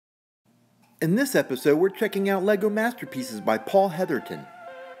In this episode, we're checking out LEGO Masterpieces by Paul Hetherington.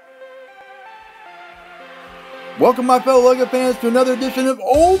 Welcome, my fellow LEGO fans, to another edition of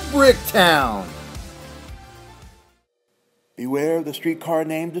Old Brick Town! Beware of the streetcar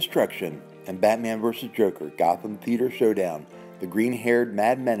named Destruction and Batman vs. Joker, Gotham Theater Showdown. The green-haired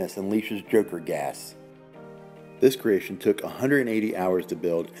Mad Menace unleashes Joker gas. This creation took 180 hours to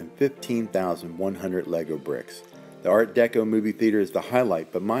build and 15,100 LEGO bricks. The Art Deco movie theater is the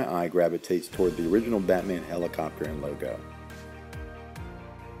highlight, but my eye gravitates toward the original Batman helicopter and logo.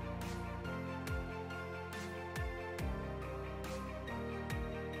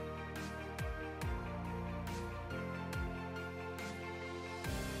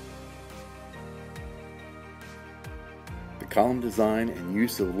 The column design and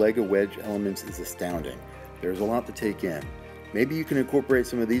use of LEGO wedge elements is astounding. There's a lot to take in. Maybe you can incorporate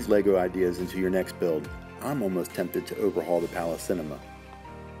some of these LEGO ideas into your next build. I'm almost tempted to overhaul the Palace Cinema.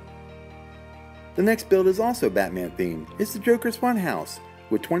 The next build is also Batman themed. It's the Joker's Funhouse.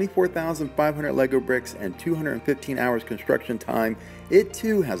 With 24,500 LEGO bricks and 215 hours construction time, it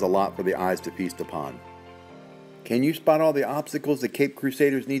too has a lot for the eyes to feast upon. Can you spot all the obstacles the Caped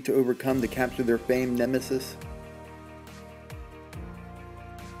Crusaders need to overcome to capture their famed nemesis?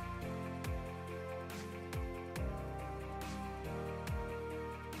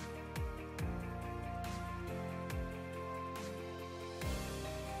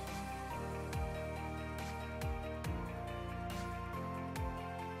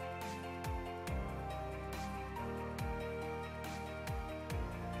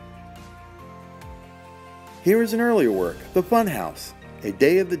 Here is an earlier work, the Funhouse, a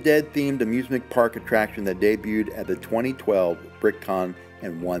Day of the Dead themed amusement park attraction that debuted at the 2012 BrickCon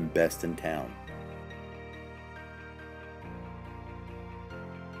and won Best in Town.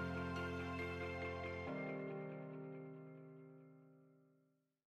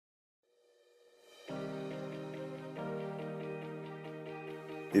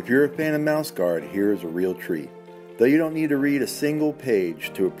 If you're a fan of Mouse Guard, here is a real treat, though you don't need to read a single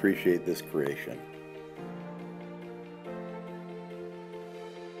page to appreciate this creation.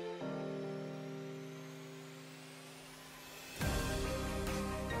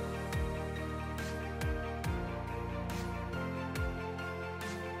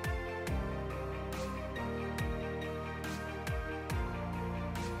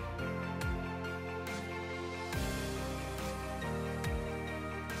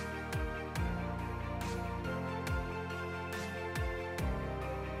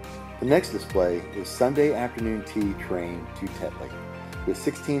 The next display is Sunday Afternoon Tea Train to Tetley. With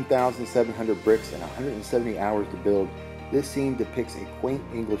 16,700 bricks and 170 hours to build, this scene depicts a quaint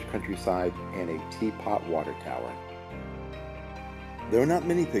English countryside and a teapot water tower. Though not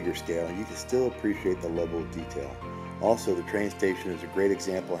minifigure scale, you can still appreciate the level of detail. Also, the train station is a great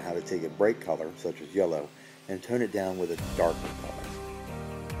example of how to take a bright color, such as yellow, and tone it down with a darker color.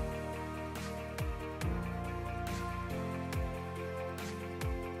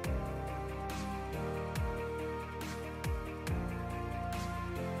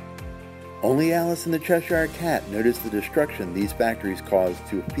 Only Alice and the Cheshire Cat noticed the destruction these factories caused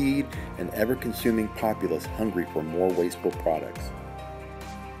to feed an ever-consuming populace hungry for more wasteful products.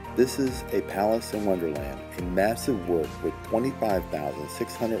 This is a palace in Wonderland, a massive work with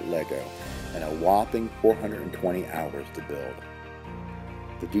 25,600 LEGO and a whopping 420 hours to build.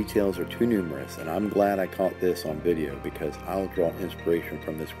 The details are too numerous, and I'm glad I caught this on video because I'll draw inspiration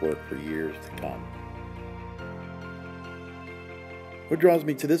from this work for years to come. What draws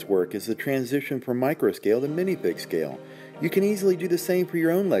me to this work is the transition from micro scale to minifig scale. You can easily do the same for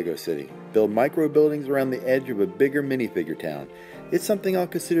your own LEGO city. Build micro buildings around the edge of a bigger minifigure town. It's something I'll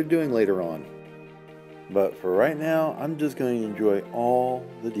consider doing later on. But for right now, I'm just going to enjoy all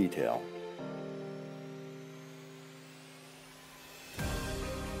the detail.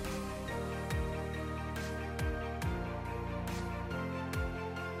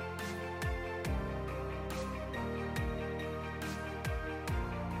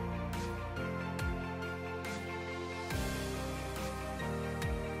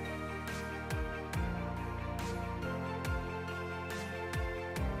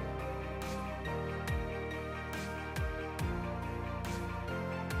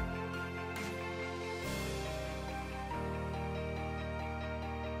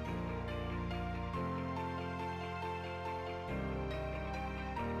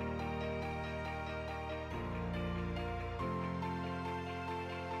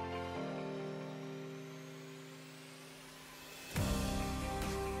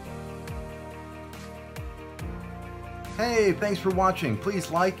 Hey, thanks for watching.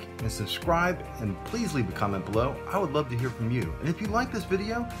 Please like and subscribe, and please leave a comment below. I would love to hear from you. And if you like this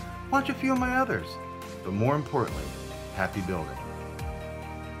video, Watch a few of my others. But more importantly, happy building.